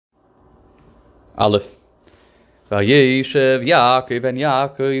Aleph. Vayeishev Yaakov, and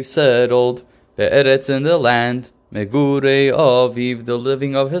Yaakov settled be'eretz in the land, megurei aviv, the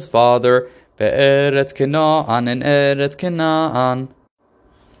living of his father, be'eretz Canaan, in eretz Canaan.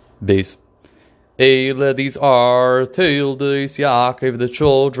 Base. Eile, these are Teildes Yaakov, the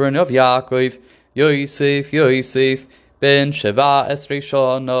children of Yaakov, Yosef, ben Sheva Esrei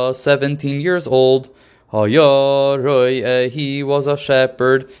Shana, 17 years old. Hayaroi, he was a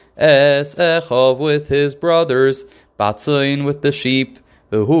shepherd, Es Echav with his brothers, Batzain with the sheep,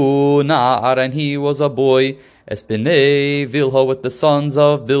 Vehu Na'ar, and he was a boy, Es B'nei Vilha with the sons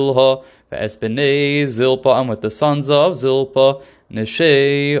of Bilha, Es B'nei Zilpa, and with the sons of Zilpa,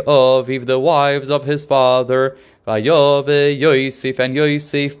 Neshei Aviv, the wives of his father, Vayave Yosef, and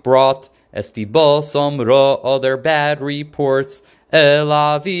Yosef brought Estiba Samra, other bad reports, El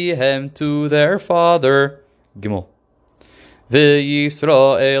Avihem, to their father. Gimel.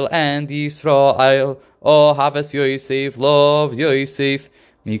 V'Yisrael, and Yisrael, Haves Yosef, loved Yosef,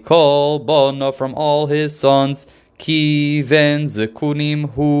 Mikol Bona, from all his sons, Ki ven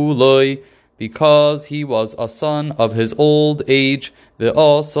zekunim huloi, because he was a son of his old age,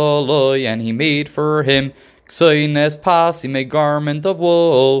 Ve'asaloi, and he made for him Ksoines Pasim, a garment of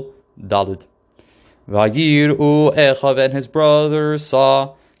wool. Dalid. Vayir'u Echav, and his brothers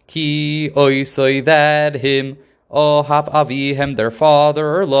saw, Ki oisoi, that him, Ohav Avihem, their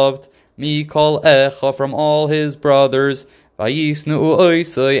father loved, Mikol Echa, from all his brothers, Vayisnu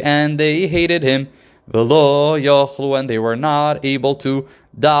oisoi, and they hated him, Velo yochlu, and they were not able to,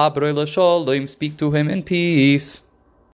 Dabre l'shalom, speak to him in peace.